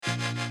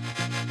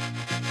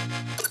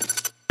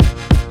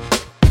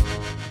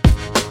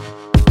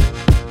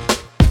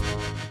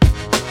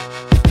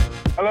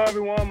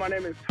everyone. My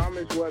name is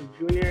Thomas Webb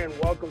Jr., and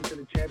welcome to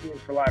the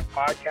Champions for Life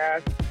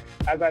podcast.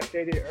 As I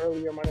stated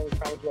earlier, my name is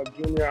Thomas Webb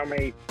Jr. I'm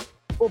a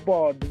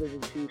football Division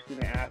II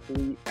student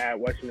athlete at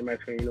Western New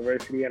Mexico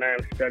University, and I am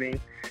studying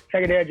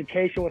secondary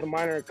education with a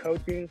minor in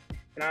coaching.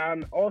 And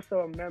I'm also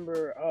a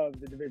member of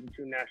the Division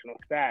II National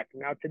SAC.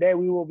 Now, today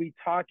we will be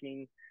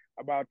talking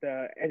about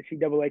the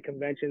NCAA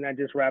convention that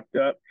just wrapped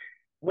up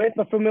with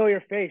a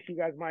familiar face you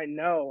guys might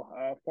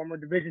know, former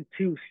Division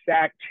II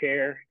SAC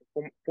chair,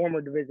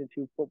 former Division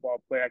II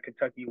football player at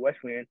Kentucky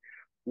Wesleyan,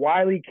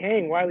 Wiley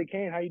Cain. Wiley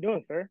Cain, how you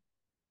doing, sir?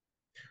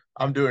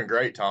 I'm doing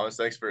great, Thomas.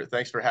 Thanks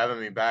for having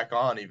me back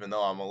on, even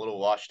though I'm a little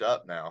washed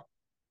up now.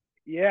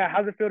 Yeah,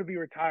 how's it feel to be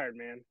retired,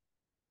 man?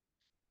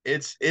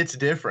 It's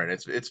different.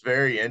 It's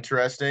very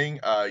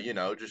interesting.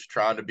 Just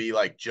trying to be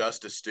like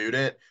just a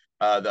student.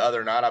 The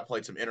other night I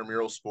played some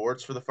intramural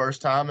sports for the first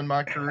time in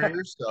my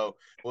career, so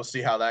we'll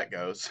see how that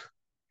goes.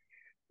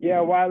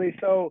 Yeah, Wiley.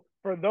 So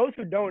for those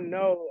who don't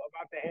know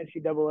about the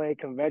NCAA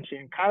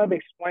convention, kind of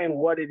explain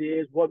what it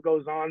is, what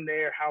goes on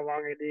there, how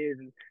long it is,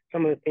 and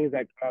some of the things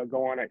that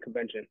go on at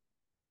convention.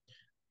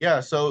 Yeah,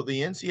 so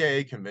the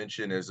NCAA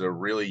convention is a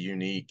really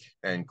unique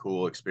and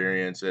cool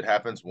experience. It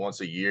happens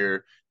once a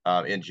year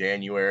in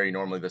January,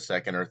 normally the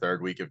second or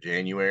third week of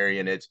January,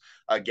 and it's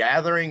a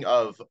gathering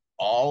of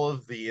all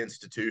of the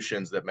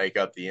institutions that make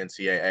up the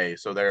NCAA.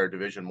 So there are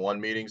Division One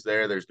meetings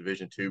there, there's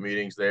Division Two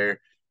meetings there,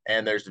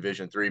 and there's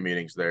Division Three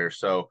meetings there.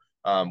 So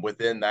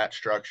within that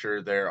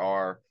structure, there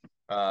are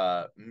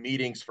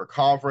meetings for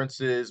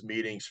conferences,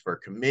 meetings for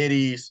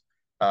committees,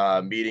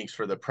 meetings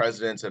for the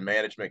presidents and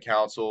management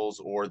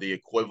councils or the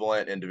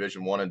equivalent in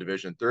Division One and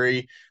Division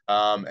Three,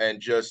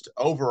 and just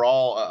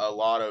overall a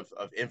lot of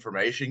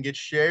information gets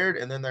shared.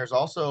 And then there's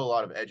also a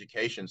lot of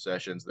education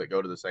sessions that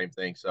go to the same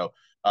thing. So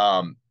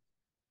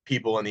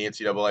people in the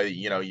NCAA,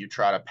 you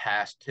try to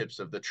pass tips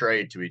of the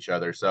trade to each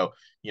other. So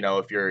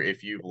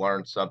if you've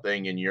learned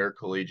something in your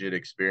collegiate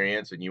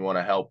experience and you want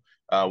to help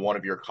one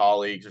of your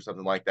colleagues or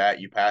something like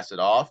that, you pass it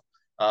off.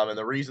 And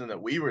the reason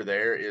that we were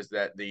there is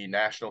that the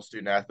National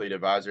Student Athlete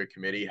Advisory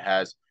Committee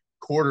has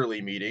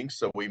quarterly meetings.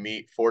 So we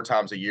meet 4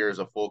 times a year as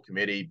a full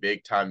committee,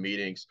 big time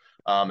meetings.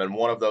 And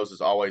one of those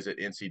is always at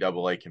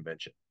NCAA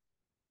convention.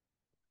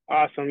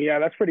 Awesome. Yeah,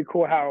 that's pretty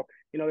cool how,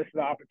 this is an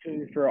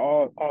opportunity for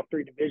all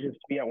three divisions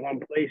to be at one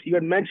place. You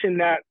had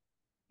mentioned that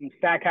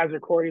SAC has their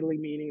quarterly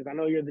meetings. I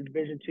know you're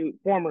the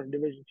former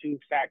Division II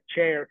SAC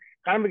chair.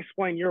 Kind of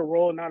explain your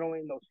role, not only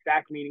in those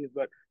SAC meetings,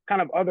 but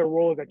kind of other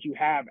roles that you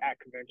have at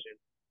convention.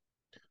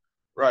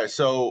 Right.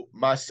 So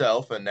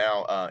myself and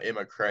now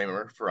Emma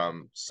Kramer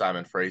from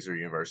Simon Fraser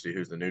University,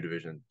 who's the new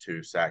Division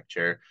II SAC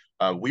chair,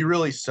 we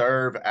really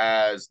serve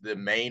as the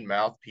main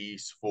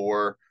mouthpiece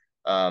for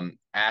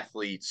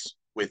athletes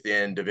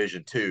within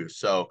Division II.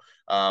 So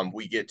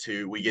we get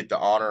the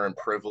honor and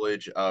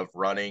privilege of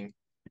running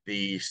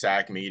the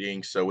SAC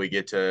meetings. So we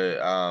get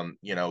to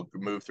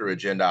move through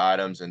agenda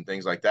items and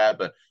things like that.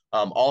 But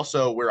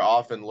also we're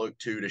often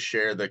looked to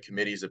share the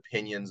committee's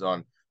opinions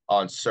on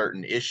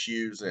certain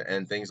issues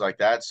and things like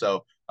that.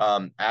 So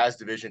as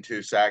Division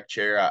II SAC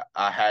chair,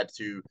 I had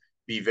to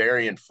be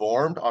very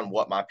informed on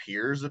what my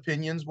peers'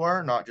 opinions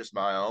were, not just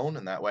my own.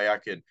 And that way I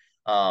could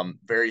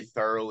very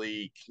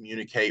thoroughly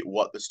communicate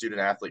what the student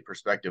athlete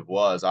perspective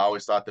was. I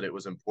always thought that it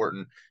was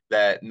important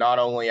that not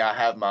only I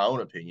have my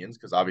own opinions,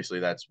 because obviously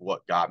that's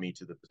what got me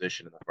to the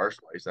position in the first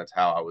place. That's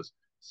how I was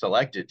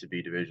selected to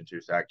be Division II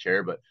SAC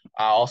chair, but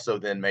I also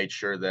then made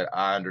sure that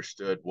I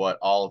understood what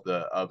all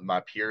of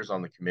my peers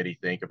on the committee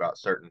think about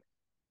certain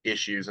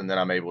issues, and then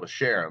I'm able to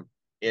share them.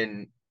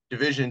 In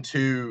Division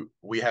II,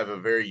 we have a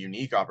very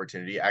unique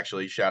opportunity.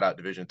 Actually, shout out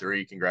Division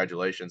III,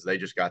 congratulations! They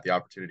just got the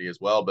opportunity as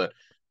well. But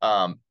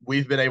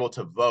we've been able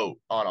to vote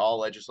on all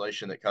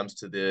legislation that comes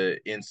to the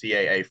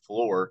NCAA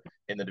floor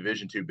in the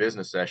Division II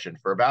business session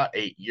for about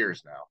 8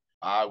 years now.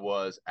 I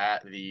was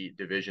at the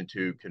Division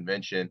II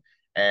convention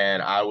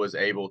and I was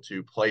able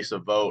to place a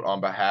vote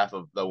on behalf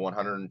of the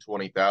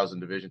 120,000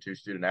 Division II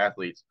student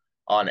athletes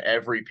on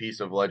every piece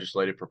of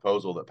legislative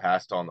proposal that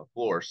passed on the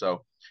floor.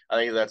 So I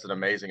think that's an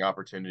amazing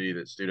opportunity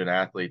that student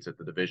athletes at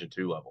the Division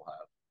II level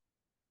have.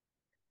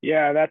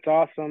 Yeah, that's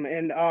awesome.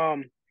 And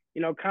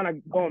kind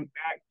of going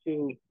back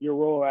to your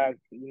role as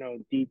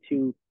D2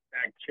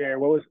 SAC chair,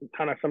 what was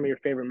kind of some of your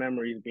favorite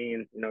memories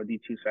being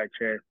D2 SAC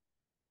chair?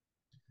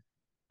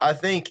 I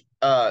think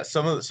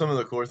some of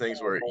the core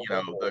things were,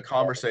 the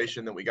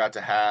conversation that we got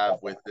to have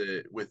with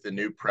the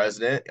new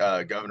president,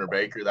 Governor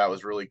Baker. That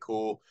was really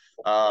cool.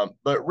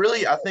 But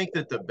really, I think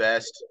that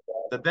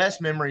the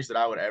best memories that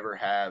I would ever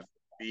have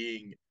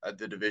being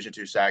the Division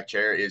II SAC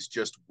chair is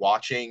just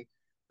watching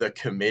the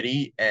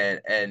committee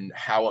and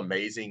how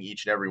amazing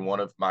each and every one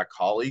of my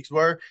colleagues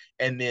were,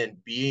 and then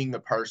being the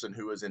person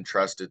who was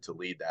entrusted to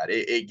lead that.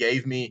 It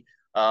gave me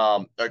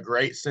a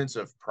great sense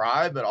of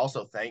pride, but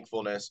also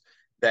thankfulness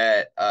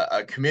that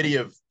a committee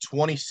of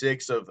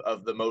 26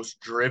 of the most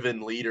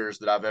driven leaders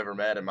that I've ever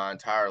met in my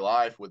entire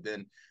life would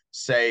then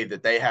say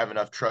that they have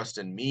enough trust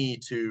in me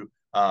to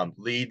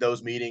lead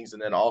those meetings,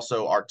 and then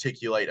also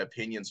articulate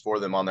opinions for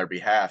them on their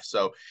behalf.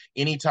 So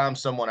anytime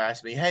someone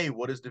asks me, hey,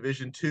 what is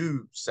Division II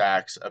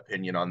SAC's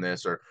opinion on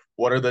this? Or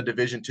what are the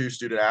Division II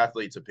student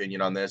athletes'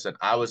 opinion on this? And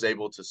I was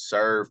able to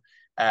serve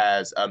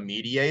as a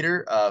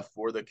mediator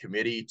for the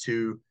committee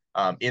to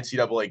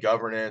NCAA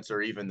governance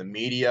or even the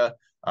media.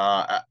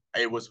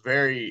 It was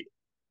very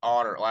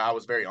honored. I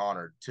was very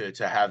honored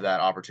to have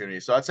that opportunity.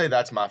 So I'd say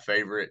that's my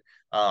favorite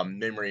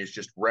memory, is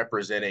just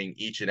representing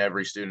each and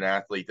every student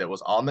athlete that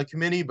was on the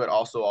committee, but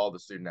also all the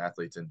student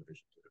athletes in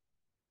Division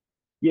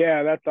II.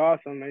 Yeah, that's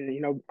awesome.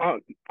 And,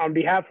 on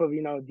behalf of,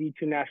 D2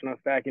 National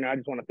SAC, I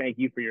just want to thank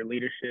you for your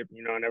leadership,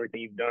 and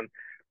everything you've done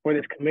for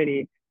this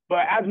committee.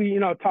 But as we,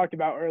 talked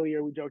about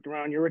earlier, we joked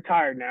around, you're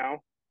retired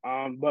now.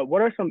 But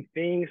what are some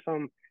things,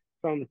 some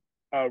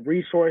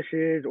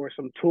resources or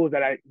some tools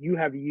that you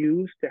have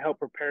used to help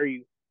prepare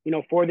you,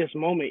 for this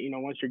moment,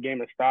 once your game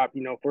has stopped,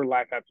 for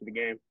life after the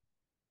game?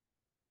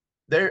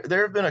 There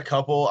have been a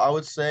couple. I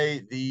would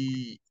say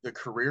the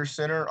career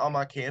center on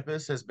my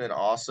campus has been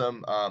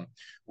awesome.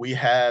 We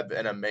have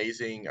an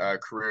amazing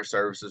career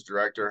services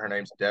director. Her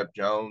name's Deb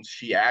Jones.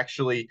 She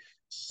actually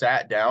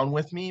sat down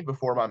with me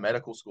before my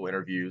medical school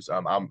interviews.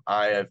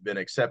 I have been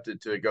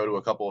accepted to go to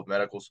a couple of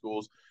medical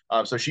schools.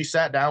 So she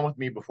sat down with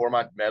me before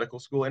my medical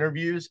school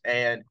interviews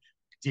and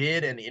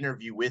did an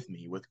interview with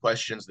me with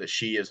questions that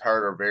she has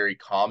heard are very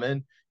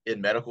common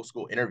in medical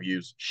school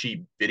interviews.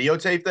 She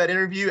videotaped that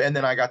interview, and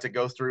then I got to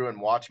go through and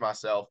watch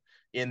myself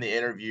in the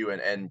interview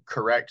and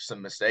correct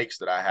some mistakes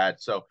that I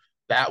had. So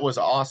that was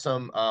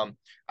awesome. I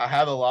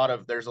have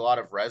there's a lot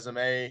of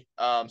resume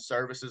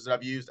services that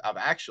I've used.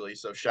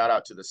 So shout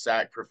out to the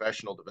SAC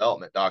professional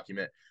development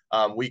document.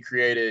 We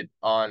created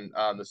on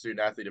the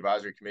Student Athlete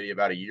Advisory Committee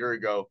about a year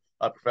ago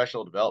a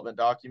professional development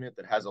document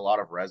that has a lot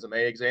of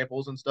resume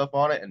examples and stuff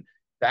on it. And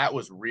that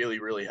was really,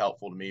 really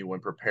helpful to me when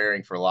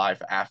preparing for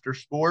life after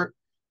sport.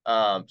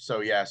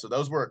 So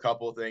those were a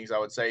couple of things I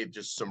would say,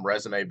 just some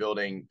resume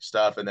building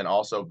stuff, and then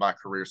also my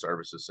career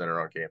services center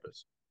on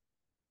campus.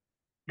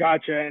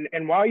 Gotcha.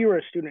 And while you were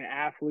a student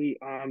athlete,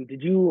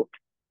 did you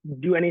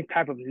do any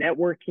type of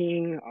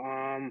networking?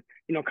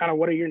 Kind of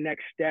what are your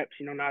next steps,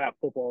 now that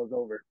football is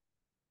over?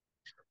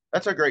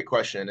 That's a great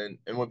question.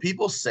 And when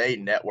people say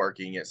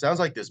networking, it sounds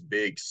like this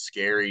big,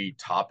 scary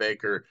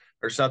topic or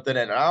something.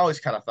 And I always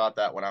kind of thought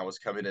that when I was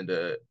coming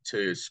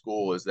into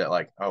school, is that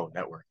like, oh,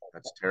 networking,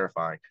 that's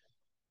terrifying.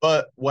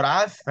 But what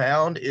I've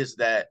found is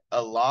that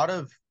a lot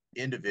of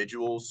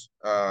individuals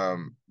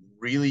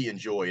really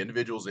enjoy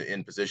individuals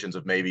in positions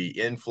of maybe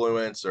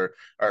influence or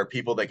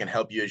people that can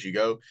help you as you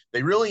go.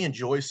 They really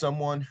enjoy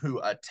someone who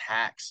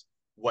attacks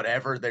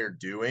whatever they're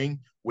doing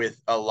with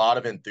a lot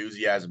of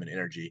enthusiasm and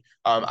energy.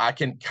 I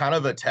can kind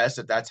of attest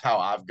that that's how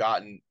I've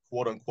gotten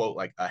quote unquote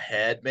like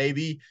ahead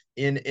maybe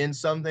in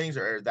some things,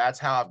 or that's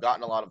how I've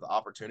gotten a lot of the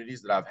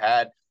opportunities that I've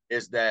had,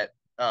 is that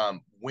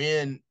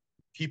when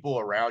people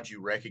around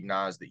you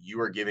recognize that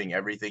you are giving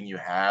everything you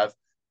have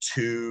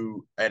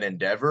to an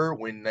endeavor,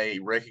 when they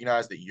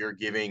recognize that you're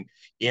giving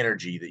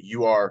energy, that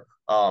you are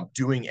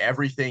doing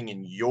everything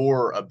in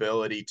your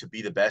ability to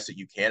be the best that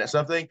you can at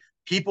something,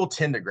 people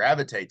tend to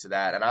gravitate to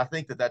that. And I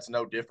think that that's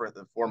no different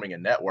than forming a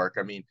network.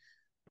 I mean,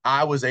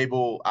 I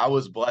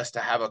was blessed to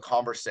have a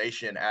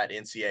conversation at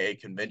NCAA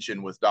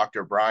convention with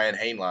Dr. Brian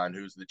Hainline,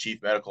 who's the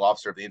chief medical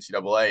officer of the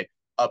NCAA,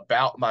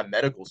 about my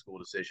medical school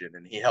decision.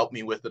 And he helped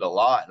me with it a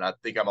lot. And I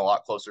think I'm a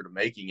lot closer to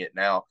making it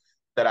now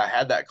that I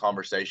had that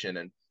conversation.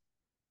 And,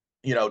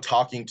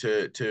 talking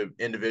to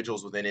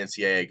individuals within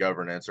NCAA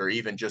governance, or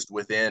even just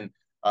within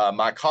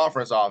my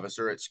conference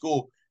officer at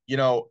school,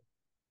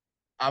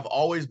 I've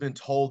always been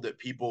told that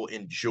people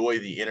enjoy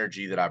the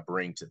energy that I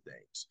bring to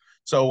things.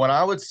 So when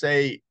I would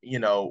say,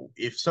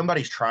 if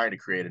somebody's trying to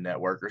create a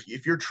network, or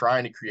if you're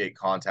trying to create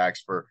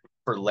contacts for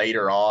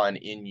later on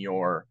in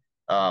your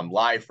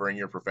life or in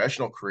your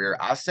professional career,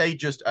 I say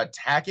just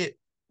attack it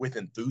with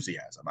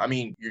enthusiasm. I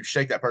mean, you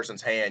shake that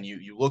person's hand,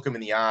 you look them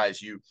in the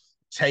eyes, you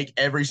take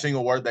every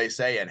single word they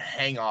say and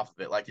hang off of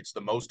it like it's the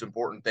most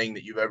important thing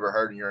that you've ever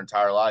heard in your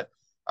entire life.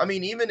 I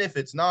mean, even if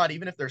it's not,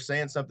 even if they're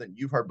saying something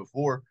you've heard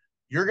before,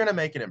 you're going to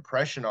make an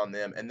impression on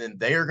them, and then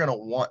they are going to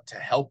want to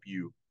help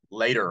you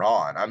later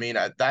on. I mean,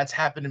 that's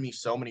happened to me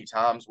so many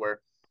times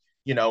where,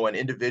 an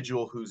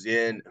individual who's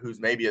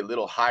maybe a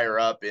little higher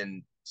up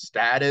in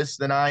status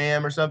than I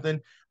am or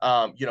something,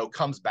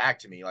 comes back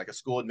to me like a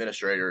school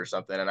administrator or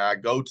something. And I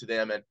go to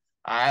them and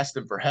I ask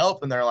them for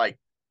help, and they're like,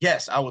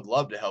 yes, I would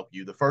love to help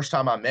you. The first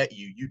time I met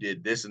you, you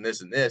did this and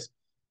this and this.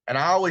 And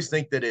I always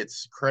think that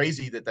it's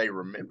crazy that they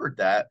remembered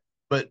that.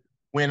 But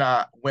when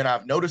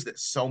I've noticed that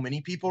so many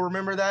people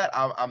remember that,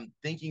 I'm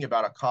thinking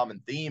about a common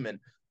theme, and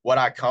what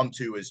I come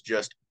to is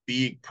just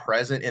being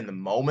present in the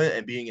moment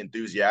and being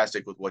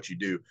enthusiastic with what you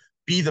do.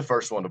 Be the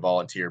first one to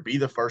volunteer. Be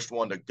the first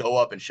one to go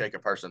up and shake a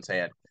person's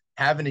hand.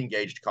 Have an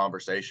engaged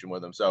conversation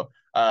with them. So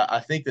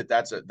I think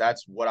that's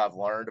what I've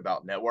learned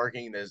about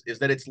networking is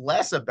that it's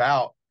less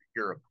about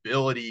your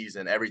abilities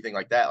and everything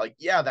like that. Like,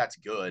 yeah, that's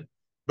good,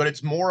 but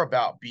it's more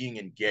about being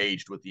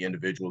engaged with the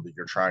individual that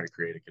you're trying to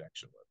create a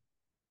connection with.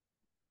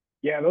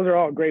 Yeah, those are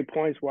all great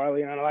points,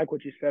 Wiley. And I like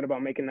what you said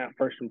about making that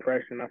first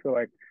impression. I feel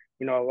like,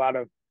 a lot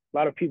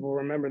of people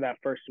remember that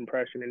first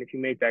impression. And if you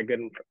make that good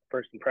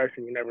first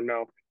impression, you never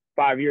know.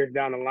 5 years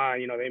down the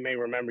line, they may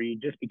remember you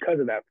just because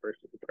of that first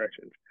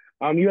impression.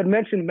 You had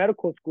mentioned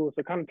medical school,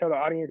 so kind of tell the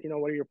audience,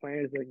 what are your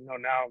plans,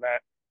 now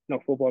that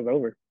football's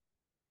over.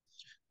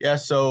 Yeah,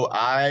 so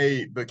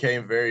I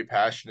became very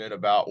passionate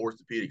about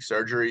orthopedic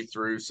surgery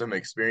through some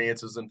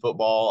experiences in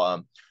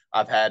football.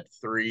 I've had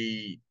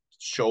 3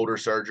 shoulder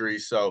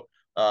surgeries, so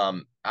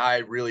I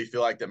really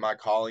feel like that my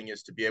calling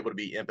is to be able to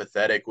be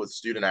empathetic with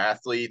student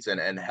athletes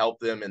and help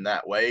them in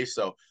that way.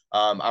 So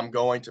I'm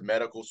going to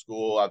medical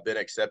school. I've been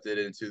accepted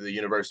into the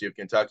University of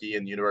Kentucky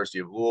and the University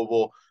of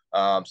Louisville.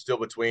 Still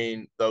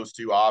between those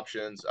 2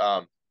 options,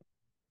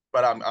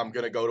 but I'm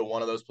going to go to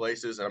one of those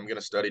places and I'm going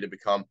to study to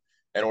become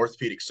an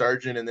orthopedic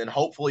surgeon, and then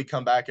hopefully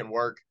come back and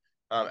work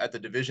at the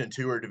Division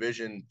II or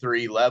Division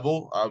III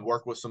level.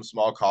 Work with some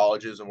small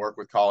colleges and work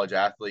with college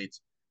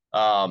athletes.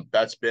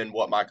 That's been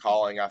what my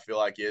calling, I feel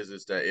like,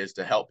 is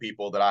to help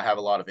people that I have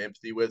a lot of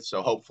empathy with.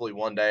 So hopefully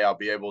one day I'll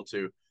be able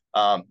to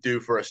do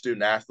for a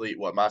student athlete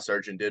what my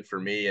surgeon did for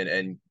me,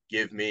 and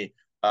give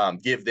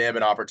them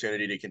an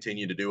opportunity to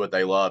continue to do what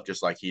they love,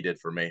 just like he did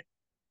for me.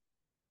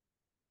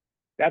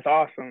 That's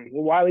awesome.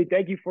 Well, Wiley,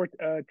 thank you for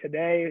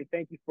today.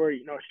 Thank you for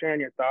sharing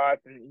your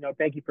thoughts, and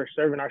thank you for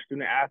serving our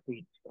student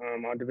athletes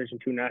on Division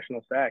II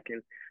National SAC.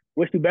 And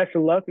wish you best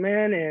of luck,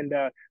 man. And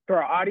to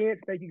our audience,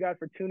 thank you guys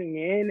for tuning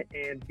in,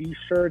 and be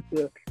sure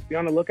to be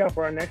on the lookout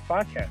for our next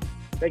podcast.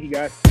 Thank you,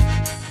 guys.